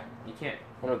 Yeah, you can't.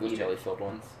 One of those Eat it. jelly-filled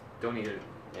ones. Don't eat it.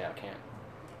 Yeah, I can't.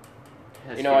 It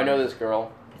has You know, I know feelings. this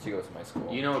girl. She goes to my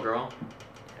school. You know a girl?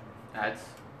 That's...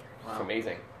 It's Wow.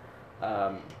 amazing.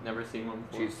 Never seen one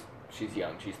before. She's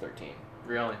young. She's 13.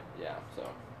 Really? Yeah, so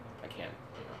I can't.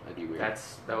 That'd be weird.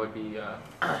 That would be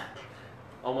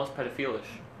almost pedophilish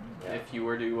Yeah. if you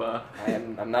were to.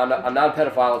 I'm not a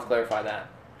pedophile. Let's clarify that.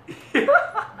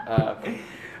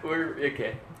 We're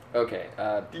okay. Okay.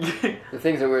 The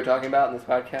things that we were talking about in this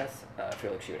podcast, I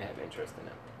feel like she would have interest in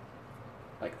it.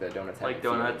 Like the donuts have Like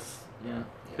donuts. Yeah.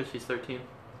 Because she's 13.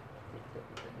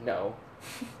 No.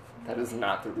 That is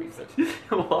not the reason.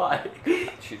 Why?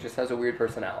 She just has a weird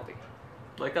personality.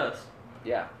 Like us.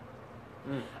 Yeah.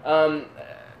 Mm.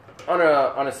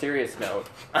 On a serious note.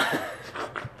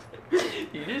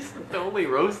 You just totally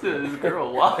roasted this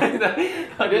girl. Why?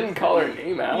 I didn't call her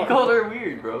name out. You called her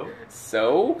weird, bro.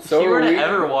 So If she were to weird?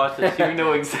 ever watch this, she would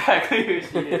know exactly who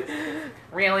she is.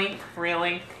 Really?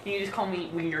 Really? You just call me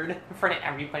weird in front of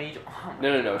everybody? Oh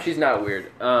No. She's not weird.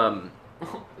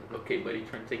 Okay, buddy,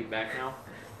 trying to take it back now.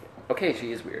 Okay,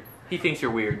 she is weird. He thinks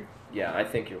you're weird. Yeah, I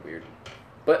think you're weird.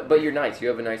 But you're nice. You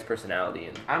have a nice personality,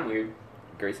 and I'm weird.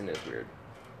 Grayson is weird.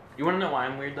 You want to know why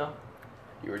I'm weird, though?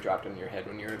 You were dropped on your head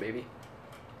when you were a baby?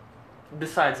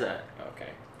 Besides that.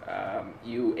 Okay.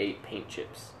 You ate paint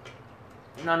chips.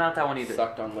 No, not that one either.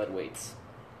 Sucked on lead weights.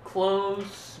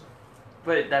 Close,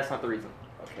 but that's not the reason.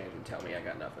 Okay, then tell me I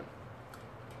got nothing.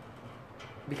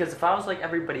 Because if I was like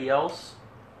everybody else,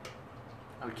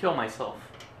 I would kill myself.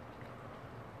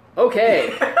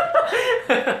 Okay!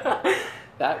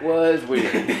 That was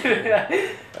weird.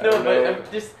 No,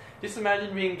 but just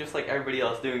imagine being just like everybody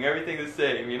else, doing everything the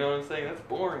same. You know what I'm saying? That's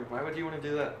boring. Why would you want to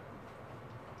do that?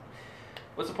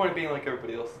 What's the point of being like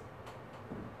everybody else?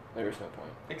 There is no point.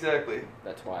 Exactly.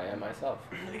 That's why I am myself.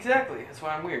 Exactly. That's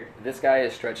why I'm weird. This guy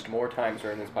has stretched more times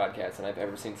during this podcast than I've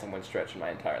ever seen someone stretch in my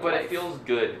entire life. But it feels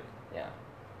good. Yeah.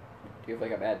 Do you have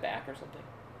like a bad back or something?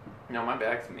 No, my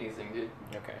back's amazing, dude.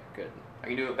 Okay, good. I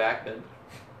can do a back bend.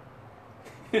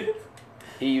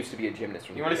 He used to be a gymnast.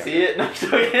 When You he want was to see it? No, I'm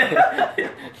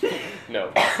joking.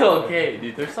 No. Okay,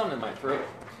 dude. There's something in my throat.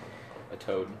 A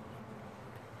toad.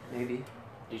 Maybe.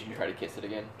 Did you try to kiss it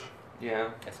again? Yeah.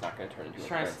 It's not going to turn into Just a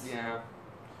trying to. prince. Yeah.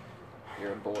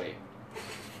 You're a boy.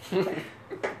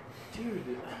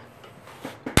 Dude.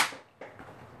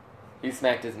 He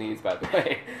smacked his knees, by the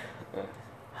way.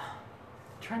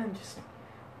 Trying to just.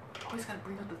 Always gotta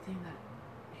bring up the thing that.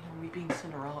 You know, me being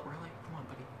Cinderella. Really? Come on,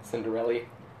 buddy. Cinderella.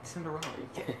 Cinderella.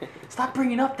 Stop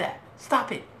bringing up that.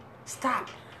 Stop it. Stop.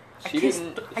 I She kissed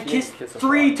didn't kiss a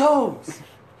 3 frog. toes.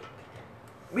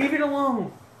 Leave it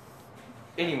alone.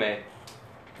 Anyway,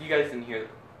 you guys didn't hear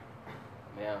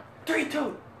that. Yeah. 3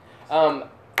 toes.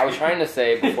 I was trying to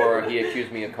say before he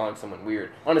accused me of calling someone weird.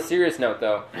 On a serious note,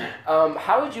 though,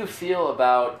 how would you feel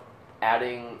about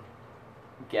adding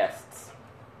guests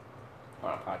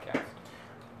on a podcast?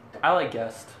 I like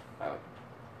guest.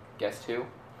 Guess who?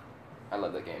 I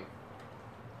love that game.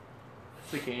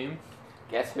 The game?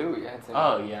 Guess who? Yeah. It's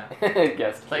Oh, yeah.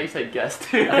 Guess. I thought you said guest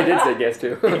too. I did say guess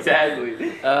who.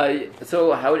 Exactly.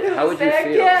 So how would you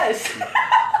feel? Yes.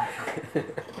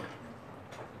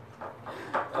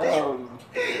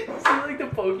 See, like the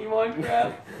Pokemon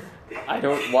crap? I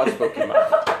don't watch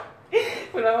Pokemon.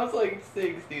 When I was like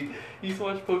 6, dude, you used to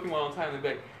watch Pokemon all the time. They'd be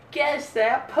like, guess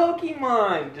that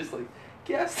Pokemon! Just like,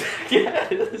 guess that,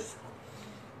 guess.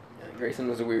 Grayson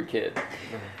was a weird kid.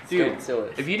 Dude, still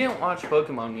is. if you didn't watch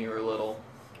Pokemon when you were little,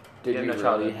 Did have you no really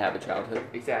childhood. have a childhood?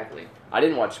 Exactly. I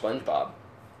didn't watch SpongeBob.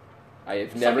 I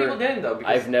have Some never. people didn't though.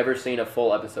 Because I've never seen a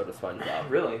full episode of SpongeBob.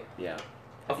 really Yeah.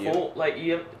 a Have you? full like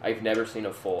you have, I've never seen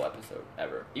a full episode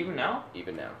ever, even now.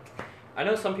 even now. I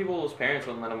know some people's parents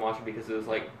wouldn't let them watch it because it was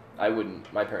like I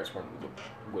wouldn't. My parents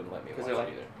wouldn't let me 'Cause watch they're it like-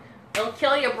 either. They'll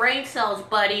kill your brain cells,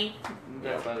 buddy.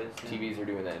 that's how it is. TVs are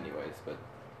doing that anyways, but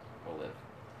we'll live.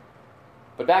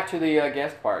 But back to the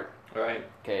guest part. All right.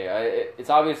 Okay, it's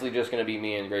obviously just going to be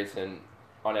me and Grayson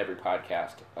on every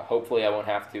podcast. Hopefully, I won't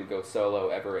have to go solo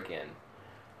ever again.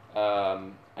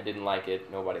 I didn't like it.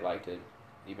 Nobody liked it,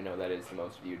 even though that is the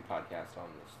most viewed podcast on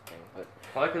this thing. But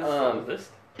Probably because it's on the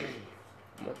list.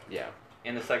 yeah,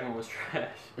 And the second one was trash.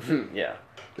 yeah.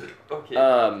 Okay.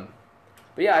 But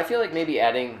yeah, I feel like maybe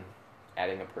adding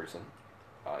a person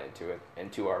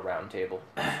into our round table.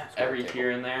 Every table.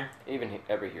 here and there. Even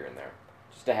every here and there,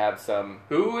 just to have some,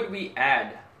 Who would we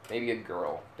add? maybe a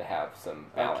girl to have some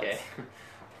balance. Okay.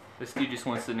 This dude just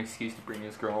wants an excuse to bring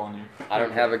this girl on here. I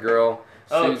don't have a girl.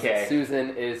 Okay.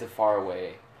 Susan is far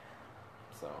away,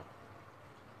 so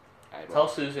Tell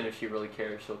Susan if she really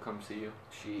cares, she'll come see you.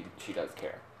 she does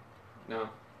care. No.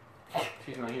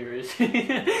 She's not here, is she?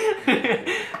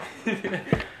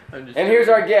 I'm just And here's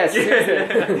our guest, Yeah.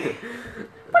 Susan.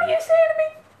 What are you saying to me?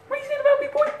 What are you saying about me,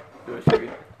 boy?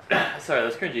 Sorry,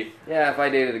 that's cringy. Yeah, if I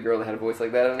dated a girl that had a voice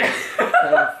like that,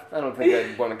 I don't think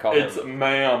I'd want to call It's her.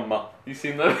 ma'am. You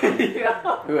seen that video?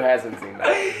 Who hasn't seen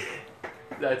that?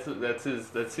 That's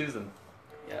Susan.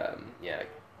 Yeah.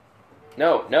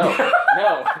 No,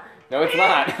 it's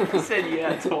not. He said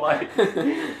yeah twice.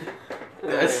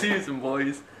 That's Susan,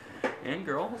 boys and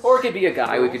girls. Or it could be a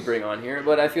guy we could bring on here,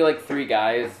 but I feel like 3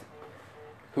 guys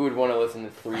Who would want to listen to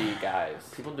three guys?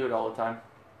 People do it all the time.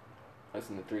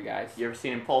 Listen to three guys? You ever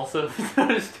seen Impulsive? I'm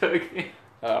just joking.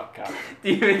 Oh, God. Do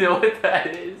you even know what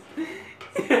that is?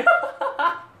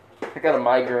 I got a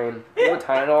migraine. You have a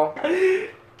Tylenol?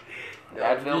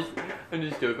 Advil? I'm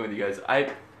just joking with you guys.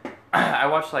 I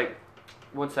watched like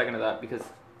 1 second of that because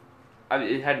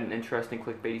it had an interesting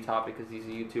clickbaity topic because he's a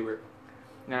YouTuber.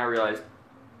 And I realized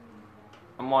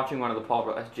I'm watching one of the Paul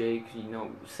brothers, Jake,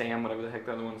 Sam, whatever the heck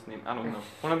the other one's name. I don't know.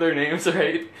 One of their names,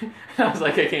 right? And I was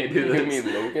like, I can't do this. You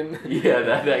mean Logan? Yeah,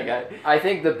 that guy. I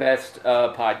think the best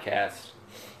podcast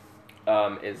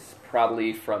is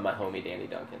probably from my homie Danny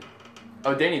Duncan.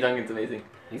 Oh, Danny Duncan's amazing.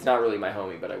 He's not really my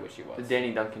homie, but I wish he was. The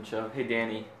Danny Duncan Show. Hey,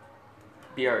 Danny.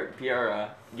 Be our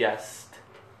guest.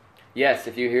 Yes,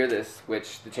 if you hear this,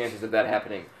 which the chances of that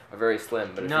happening are very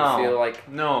slim, but if No. you feel like...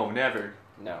 No, never.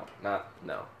 No.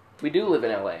 We do live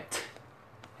in LA.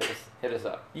 Hit us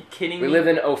up. You kidding We me? live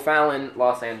in O'Fallon,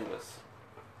 Los Angeles.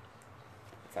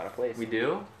 It's not a place. We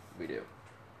do? We do.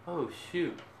 Oh,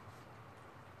 shoot.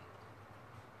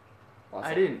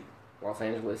 Los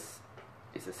Angeles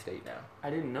is a state now. I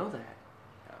didn't know that.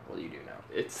 Yeah, well, you do now.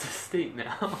 It's a state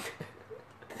now.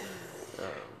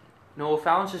 No,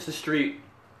 Fallon's just a street.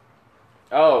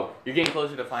 Oh, You're getting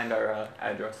closer to find our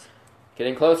address.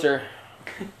 getting closer.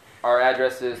 Our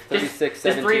address is Just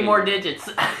 3617. 3 more digits.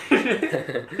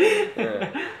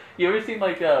 You ever seen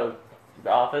like The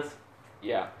Office?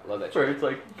 Yeah, I love that Where show. it's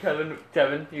like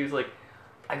Kevin, he was like,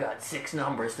 I got 6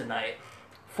 numbers tonight.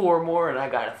 4 more and I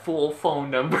got a full phone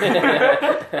number.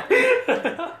 That's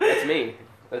me.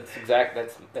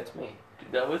 That's me.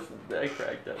 I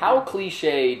cracked up. How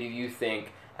cliche do you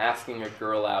think asking a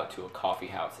girl out to a coffee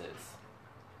house is?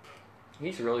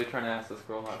 He's really trying to ask this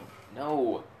girl out.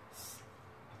 No.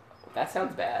 That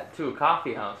sounds bad. To a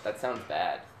coffee house. That sounds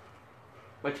bad.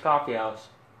 Which coffee house?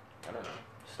 I don't know.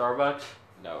 Starbucks?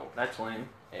 No. That's lame.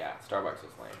 Yeah, Starbucks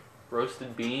is lame.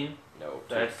 Roasted bean? No.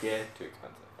 That's gay. Too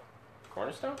expensive.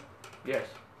 Cornerstone? Yes.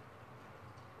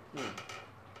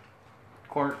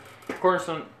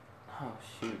 Cornerstone. Oh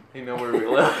shoot! They know where we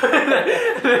live.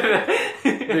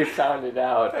 They found it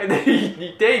out.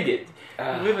 Dang it! We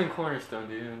live in Cornerstone,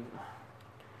 dude.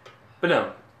 But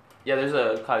no. Yeah, there's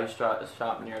a coffee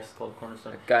shop near us called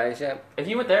Cornerstone. Guys, yeah. If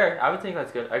you went there, I would think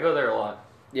that's good. I go there a lot.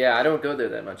 Yeah, I don't go there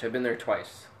that much. I've been there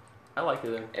twice. I like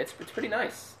it there. It's pretty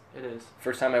nice. It is.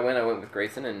 First time I went with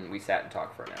Grayson, and we sat and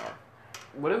talked for an hour.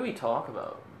 What did we talk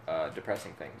about?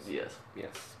 Depressing things. Yes.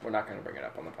 Yes. We're not going to bring it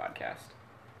up on the podcast.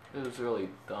 It was really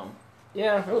dumb.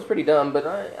 Yeah, it was pretty dumb, but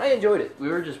I enjoyed it. We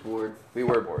were just bored. We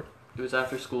were bored. It was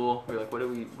after school. We were like,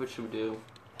 what should we do?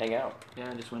 Hang out.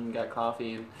 Yeah, just went and got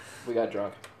coffee and... We got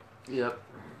drunk. Yep.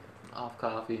 Off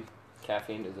coffee.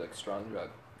 Caffeine is a strong drug.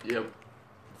 Yep.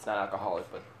 It's not alcoholic,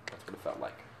 but that's what it felt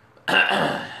like.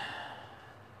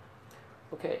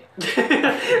 Okay.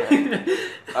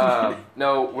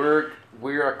 No,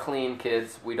 we are clean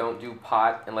kids. We don't do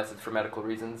pot unless it's for medical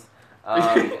reasons.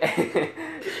 And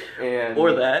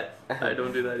Or that. I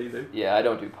don't do that either. Yeah, I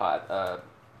don't do pot.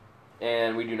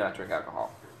 And we do not drink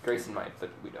alcohol. Grayson might, but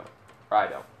we don't. Or I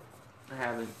don't. I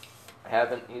haven't. I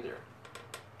haven't either.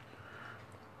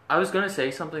 I was gonna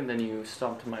say something, then you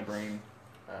stumped my brain.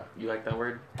 You like that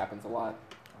word? Happens a lot.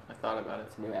 I thought about it.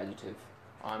 It's a new adjective.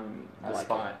 On I the like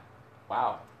spot.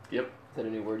 Wow. Yep. Is that a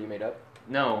new word you made up?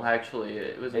 No, actually,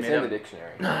 it was It's made in up. the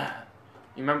dictionary.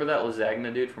 You remember that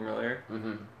Lasagna dude from earlier?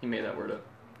 Mm-hmm. He made that word up.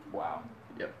 Wow.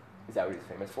 Yep. Is that what he's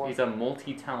famous for? He's a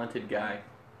multi-talented guy.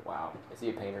 Wow. Is he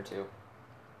a painter too?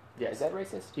 Yes. Is that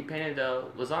racist? He painted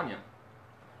lasagna.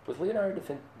 Was Leonardo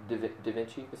da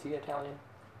Vinci, was he Italian?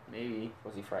 Maybe.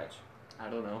 Was he French? I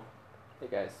don't know. Hey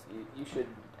guys, you should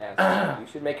ask. You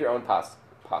should make your own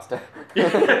pasta. You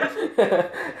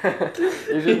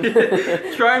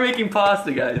should- Try making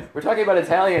pasta, guys. We're talking about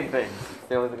Italian things. It's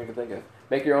the only thing I can think of.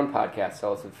 Make your own podcast.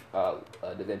 Tell us if Da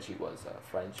Vinci was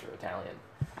French or Italian.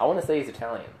 I want to say he's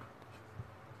Italian.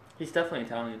 He's definitely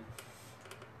Italian.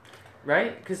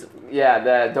 Right? Because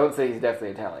Yeah, don't say he's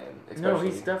definitely Italian. no,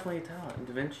 especially he's definitely Italian.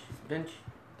 Da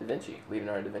Vinci.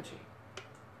 Leonardo da Vinci.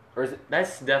 Or is it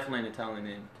That's definitely an Italian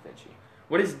name. Da Vinci?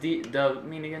 What does da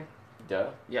mean again? Duh.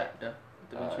 Yeah, da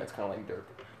Vinci. It's kind of like dirt.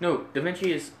 No, Da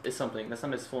Vinci is something. That's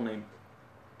not his full name.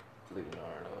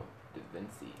 Leonardo da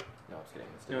Vinci. No, I'm just kidding.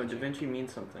 It's No, Da Vinci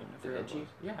means something. I Da forgot what Vinci? it was.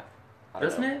 Yeah. I don't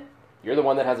Doesn't know. it? You're the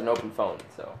one that has an open phone,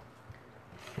 so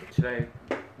Should I? Hold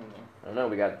on. I don't know.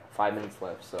 We got 5 minutes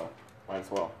left, so might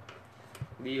as well.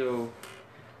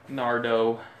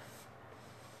 Leonardo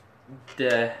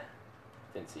da...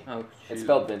 Vinci. Oh, shoot. It's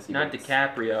spelled Vinci. Not but it's-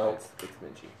 DiCaprio. It's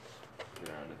Vinci.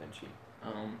 Leonardo da Vinci.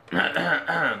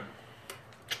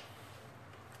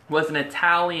 was an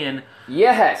Italian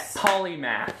Yes!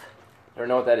 polymath. I don't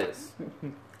know what that is.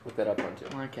 Look that up on too.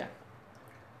 Okay.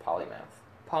 Polymath.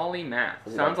 Polymath.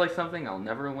 Is it Sounds like- like something I'll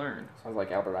never learn. Sounds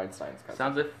like Albert Einstein's cousin.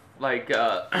 Sounds like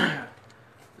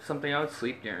something I would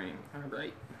sleep during.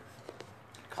 Alright.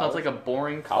 Sounds like a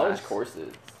boring college class.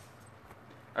 courses.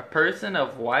 A person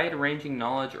of wide-ranging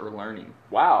knowledge or learning.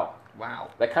 Wow.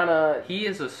 Wow. That kind of He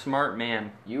is a smart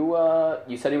man. you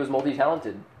said he was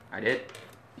multi-talented. I did.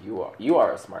 You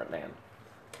are a smart man.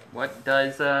 What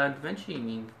does Da Vinci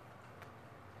mean?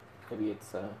 Maybe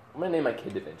it's I'm gonna name my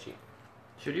kid Da Vinci.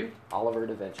 Should you? Oliver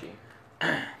Da Vinci.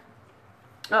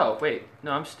 Oh, wait.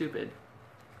 No, I'm stupid.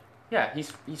 Yeah,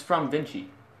 he's from Vinci.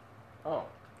 Oh.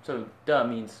 So, duh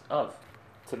means of.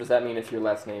 So does that mean if your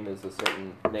last name is a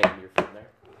certain name, you're from there?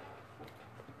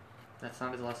 That's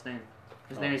not his last name.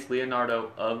 His Oh. name is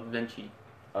Leonardo of Vinci.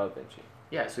 Oh, Vinci.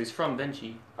 Yeah, so he's from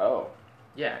Vinci. Oh,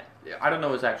 Yeah, I don't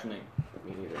know his actual name.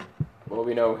 me neither. Well,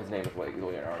 we know his name is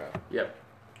Leonardo. Yep.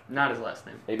 Not his last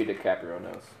name. Maybe DiCaprio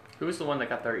knows. Who was the one that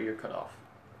got their ear cut off?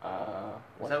 Was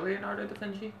Was that Leonardo da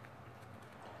Vinci?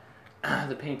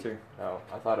 The painter. No,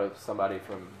 I thought of somebody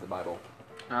from the Bible.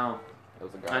 Oh, It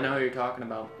was a guard. I know who you're talking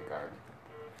about. The guard.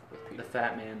 With Peter. The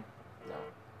fat man.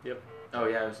 No, Oh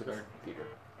yeah, it was the guard. Peter.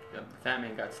 Yep. The fat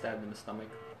man got stabbed in the stomach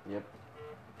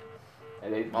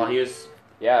And they, while he was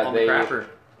yeah, on they. the crapper.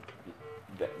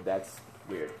 That's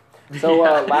weird. So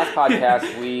last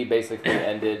podcast we basically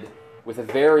ended with a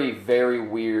very, very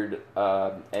weird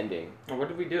ending. Oh, what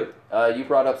did we do? You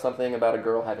brought up something about a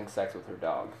girl having sex with her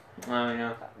dog. Oh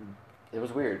yeah. It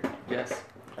was weird. Yes.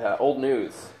 Old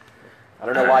news. I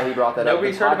don't know why he brought that up.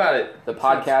 Nobody's heard about it. The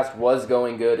podcast was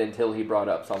going good until he brought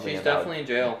up something She's about definitely in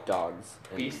jail. dogs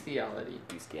and Bestiality.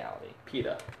 bestiality.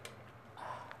 PETA.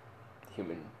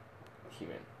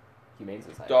 Humane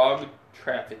society. Dog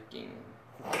trafficking.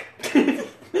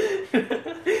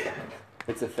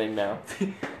 It's a thing now.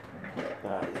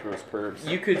 Gross pervs.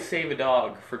 You could save a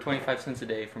dog for 25 cents a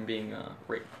day from being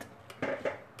raped.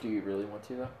 Do you really want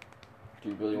to though? Do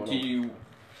you really want Do to? you...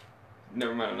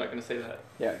 Never mind, I'm not going to say that.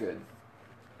 Yeah, good.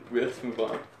 Let's move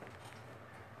on.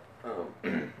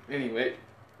 Anyway,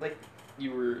 like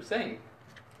you were saying.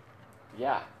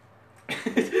 Yeah.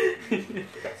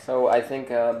 So I think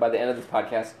by the end of this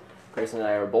podcast, Grayson and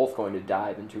I are both going to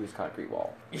dive into his concrete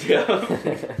wall. Yeah.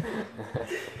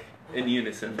 In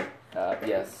unison.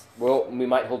 Yes. Well, we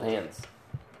might hold hands.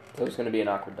 So it's going to be an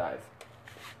awkward dive.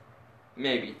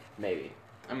 Maybe. Maybe.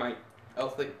 I might. I'll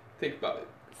think about it.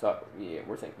 So yeah,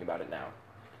 we're thinking about it now.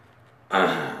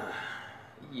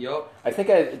 Yup. I think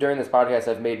during this podcast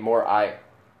I've made more eye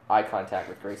contact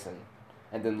with Grayson,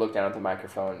 and then looked down at the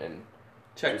microphone and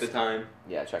Check the time.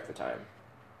 check the time.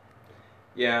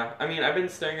 Yeah, I mean, I've been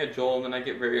staring at Joel and then I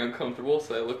get very uncomfortable,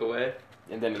 so I look away.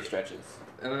 And then he stretches.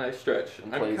 And then I stretch.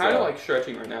 And I'm plays, kind of like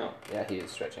stretching right now. Yeah, he is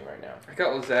stretching right now. I got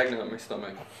lasagna on my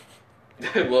stomach.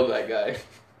 I love that guy.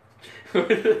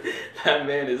 That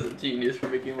man is a genius for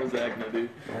making lasagna, dude.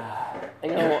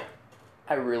 And you know,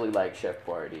 I really like Chef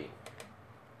Boyardee.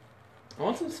 I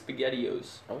want some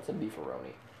SpaghettiOs. I want some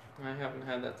beefaroni. I haven't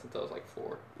had that since I was like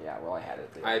 4. Yeah, well, I had it.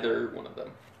 Either one of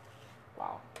them.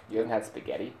 Wow. You haven't had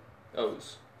spaghetti?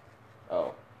 O's.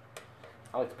 Oh.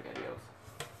 I like SpaghettiOs.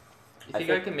 You I think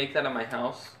I can make that at my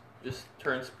house? Just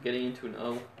turn spaghetti into an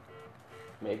O?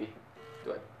 Maybe.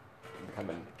 Do I? Become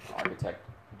an architect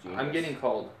genius. I'm getting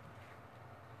called.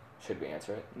 Should we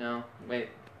answer it? No, wait.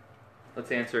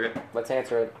 Let's answer it. Let's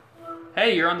answer it.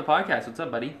 Hey, you're on the podcast. What's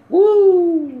up, buddy?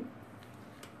 Woo!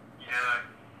 Yeah.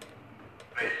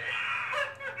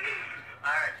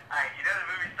 Alright, you know the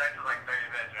movie starts with like 30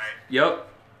 minutes, right? Yup.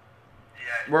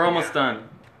 Yeah. We're almost done.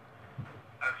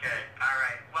 Okay,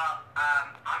 alright. Well,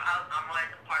 I'm like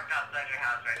parked outside your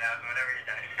house right now, so whatever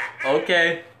you're doing.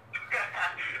 Okay.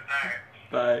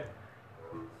 Alright. Bye.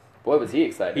 Boy, was he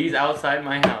excited. He's outside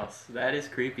my house. That is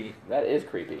creepy. That is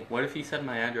creepy. What if he said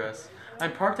my address?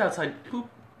 I'm parked outside. Poop.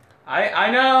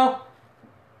 I know.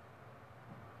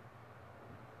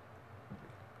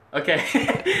 Okay.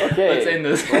 Okay. Let's end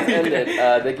this. Let's end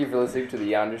it. Thank you for listening to The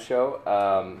Yonder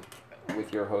Show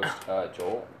with your host,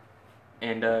 Joel.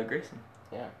 And Grayson.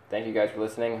 Yeah. Thank you guys for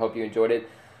listening. Hope you enjoyed it.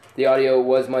 The audio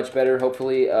was much better,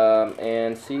 hopefully.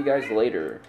 And see you guys later.